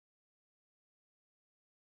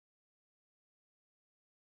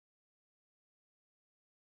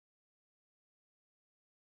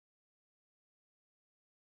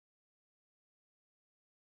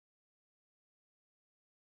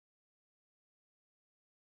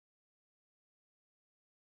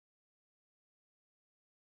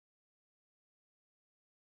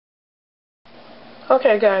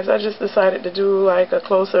Okay guys, I just decided to do like a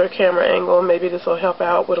closer camera angle. Maybe this will help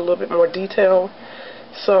out with a little bit more detail.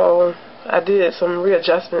 So I did some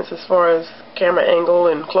readjustments as far as camera angle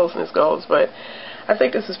and closeness goes, but I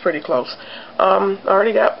think this is pretty close. I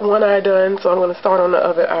already got one eye done, so I'm going to start on the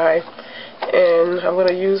other eye. And I'm going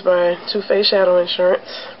to use my Too Faced Shadow Insurance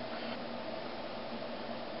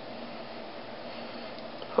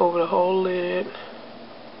over the whole lid.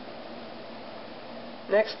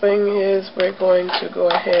 Next thing is we're going to go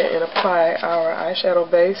ahead and apply our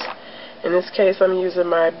eyeshadow base. In this case I'm using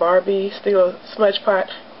my Barbie Steel Smudge Pot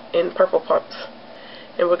in Purple Pumps.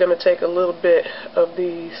 And we're going to take a little bit of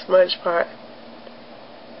the smudge pot.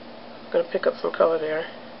 I'm going to pick up some color there.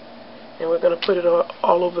 And we're going to put it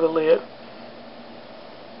all over the lid.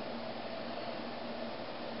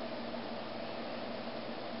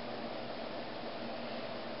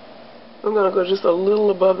 I'm going to go just a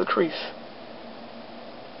little above the crease.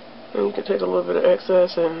 And you can take a little bit of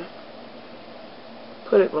excess and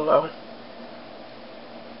put it below.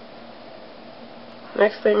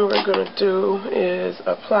 Next thing we're going to do is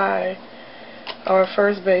apply our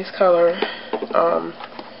first base color.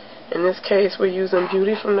 In this case we're using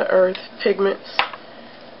Beauty from the Earth Pigments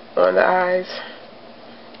on the eyes.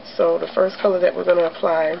 So the first color that we're going to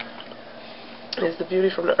apply is the Beauty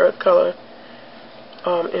from the Earth color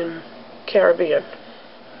in Caribbean.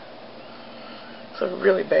 It's a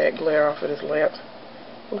really bad glare off of this lamp.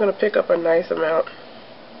 We're going to pick up a nice amount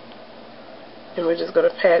and we're just going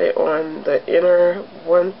to pat it on the inner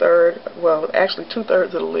 1/3, well actually 2/3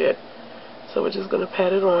 of the lid. So we're just going to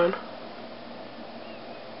pat it on.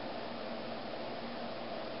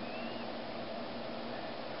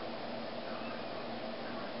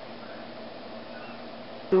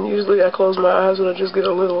 And usually I close my eyes when I just get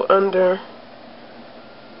a little under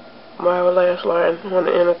my lash line on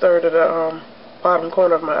the inner third of the bottom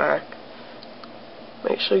corner of my eye.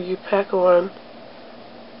 Make sure you pack on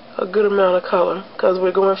a good amount of color because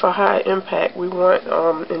we're going for high impact. We want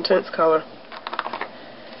intense color.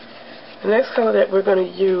 The next color that we're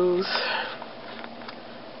going to use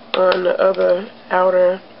on the other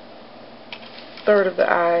outer third of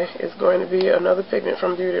the eye is going to be another pigment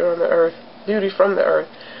from Beauty from the Earth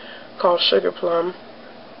called Sugar Plum.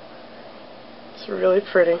 It's really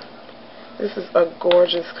pretty. This is a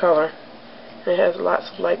gorgeous color. It has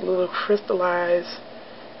lots of like little crystallized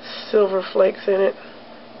silver flakes in it.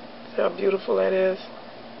 See how beautiful that is?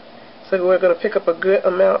 So we're going to pick up a good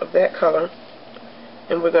amount of that color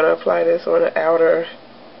and we're going to apply this on the outer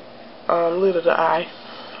lid of the eye,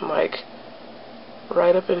 like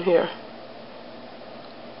right up in here.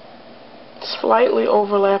 Slightly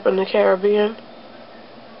overlapping the Caribbean.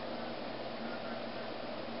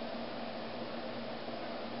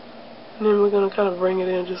 And then we're going to kind of bring it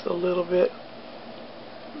in just a little bit.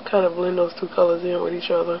 Kind of blend those two colors in with each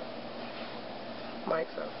other. Like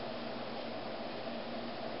so.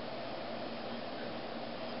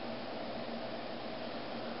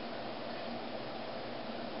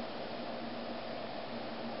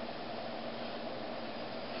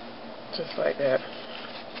 Just like that.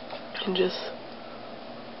 And just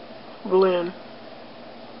blend.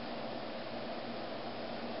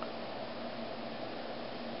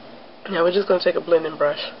 Now we're just going to take a blending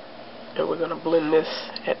brush and we're going to blend this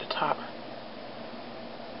at the top.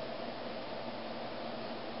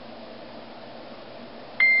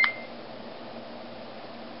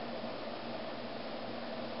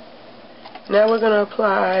 Now we're going to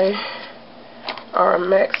apply our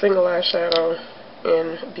MAC single eyeshadow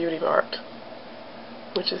in Beauty Marked,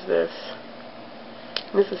 which is this.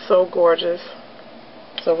 This is so gorgeous.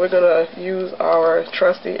 So we're going to use our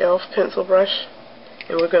trusty e.l.f. pencil brush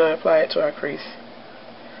and we're going to apply it to our crease.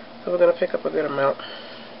 So we're going to pick up a good amount.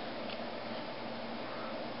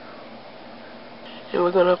 And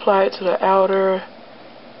we're going to apply it to the outer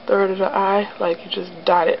third of the eye, like you just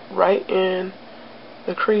dot it right in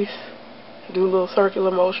the crease. Do little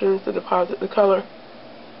circular motions to deposit the color.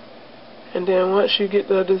 And then once you get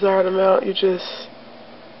the desired amount, you just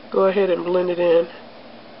go ahead and blend it in.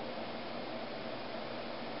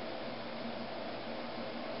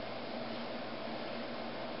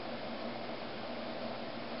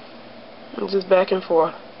 And just back and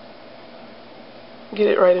forth. Get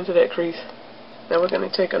it right into that crease. Now we're going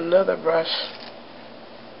to take another brush.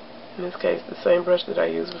 In this case, the same brush that I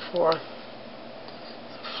used before.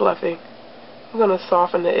 It's fluffy. I'm going to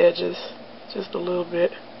soften the edges just a little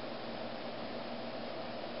bit.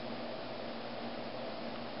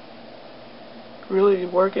 Really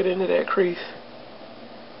work it into that crease.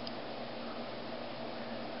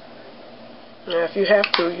 Now if you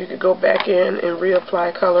have to, you could go back in and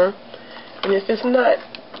reapply color. And if it's not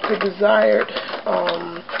the desired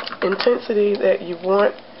intensity that you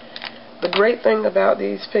want. The great thing about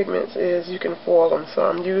these pigments is you can foil them. So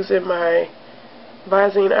I'm using my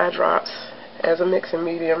Visine eye drops as a mixing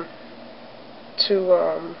medium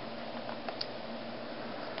to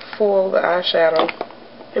foil the eyeshadow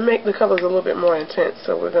and make the colors a little bit more intense.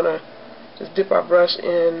 So we're going to just dip our brush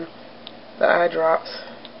in the eye drops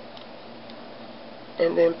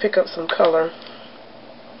and then pick up some color.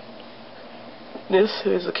 This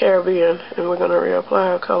is the Caribbean, and we're going to reapply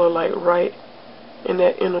our color like right in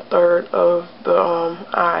that inner third of the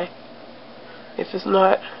eye. If it's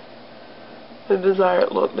not the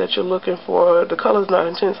desired look that you're looking for, the color's not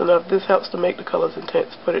intense enough, this helps to make the colors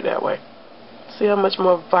intense, put it that way. See how much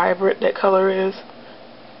more vibrant that color is?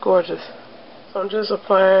 Gorgeous. So I'm just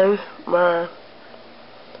reapplying my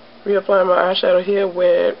eyeshadow here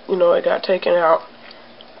where, you know, it got taken out,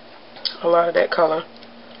 a lot of that color.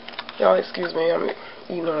 Y'all excuse me, I'm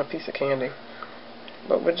eating on a piece of candy.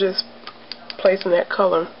 But we're just placing that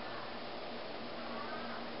color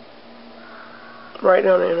right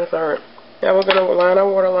down the inner third. Now we're going to line our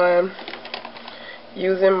waterline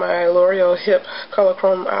using my L'Oreal Hip Color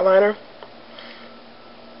Chrome eyeliner.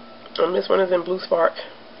 And this one is in Blue Spark.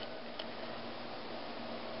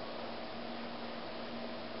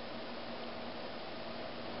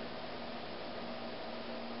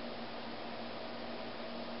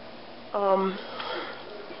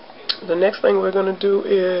 The next thing we're going to do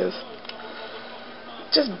is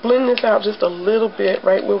just blend this out just a little bit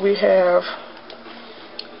right where we have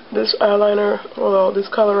this eyeliner, well, this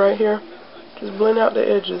color right here. Just blend out the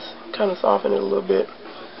edges, kind of soften it a little bit,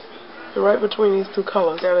 and right between these two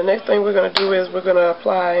colors. Now the next thing we're going to do is we're going to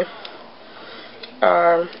apply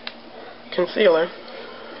our concealer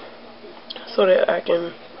so that I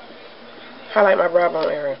can highlight my brow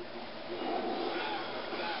bone area.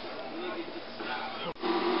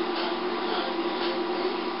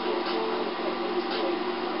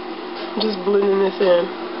 Just blending this in.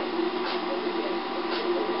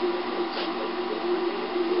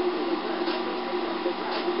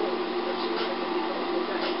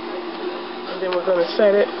 And then we're going to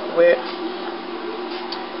set it with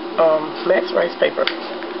Max Rice paper.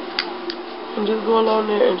 And just go along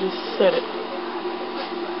there and just set it.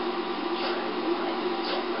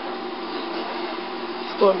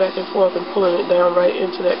 Just going back and forth and pulling it down right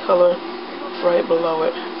into that color right below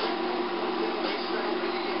it.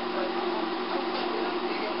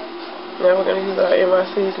 Now we're going to use our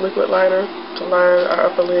NYC's liquid liner to line our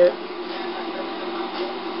upper lid.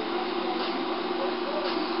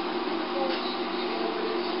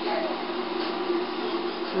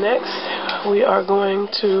 Next, we are going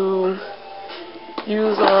to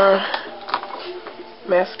use our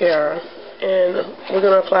mascara, and we're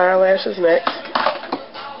going to apply our lashes next.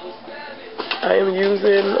 I am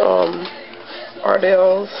using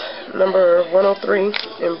Ardell's number 103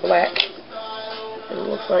 in black, and it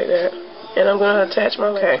looks like that. And I'm going to attach my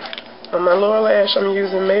lash. On my lower lash, I'm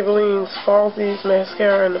using Maybelline's Falsies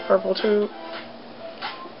mascara in the purple tube.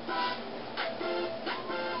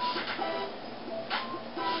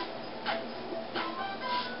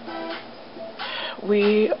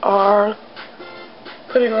 We are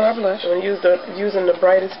putting on our blush. I'm using the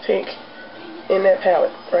brightest pink in that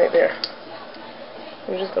palette right there.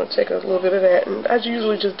 I'm just going to take a little bit of that, and I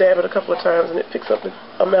usually just dab it a couple of times and it picks up the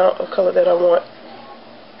amount of color that I want.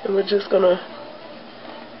 And we're just going to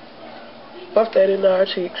buff that into our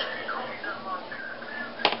cheeks.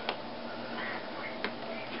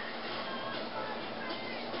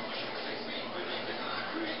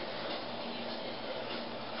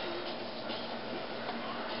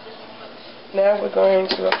 Now we're going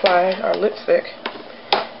to apply our lipstick.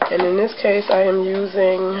 And in this case I am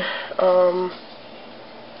using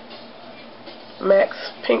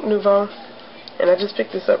MAC's Pink Nouveau. And I just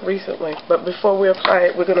picked this up recently. But before we apply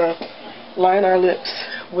it, we're going to line our lips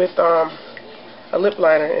with a lip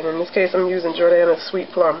liner. And in this case, I'm using Jordana's Sweet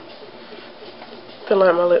Plum to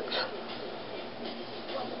line my lips.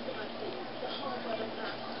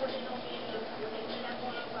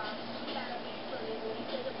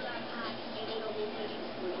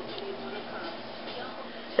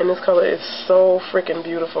 And this color is so freaking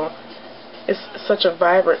beautiful. It's such a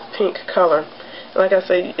vibrant pink color. Like I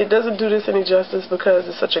say, it doesn't do this any justice because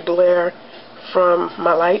it's such a glare from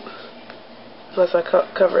my light, unless I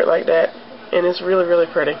cover it like that, and it's really, really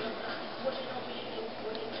pretty.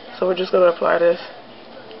 So we're just going to apply this.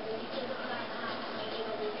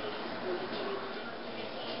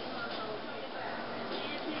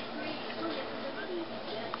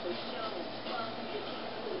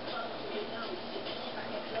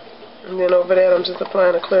 And then over that, I'm just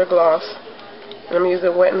applying a clear gloss I'm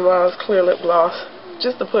using Wet n Wild's clear lip gloss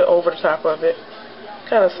just to put over the top of it.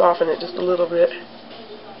 Kind of soften it just a little bit.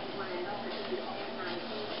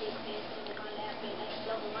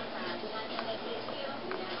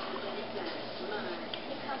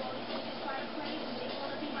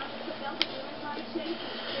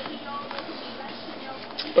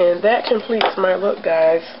 And that completes my look,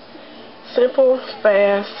 guys. Simple,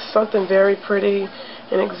 fast, something very pretty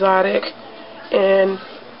and exotic, and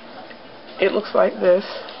it looks like this.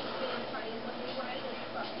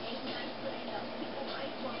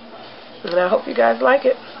 And I hope you guys like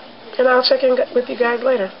it, and I'll check in with you guys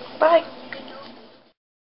later. Bye!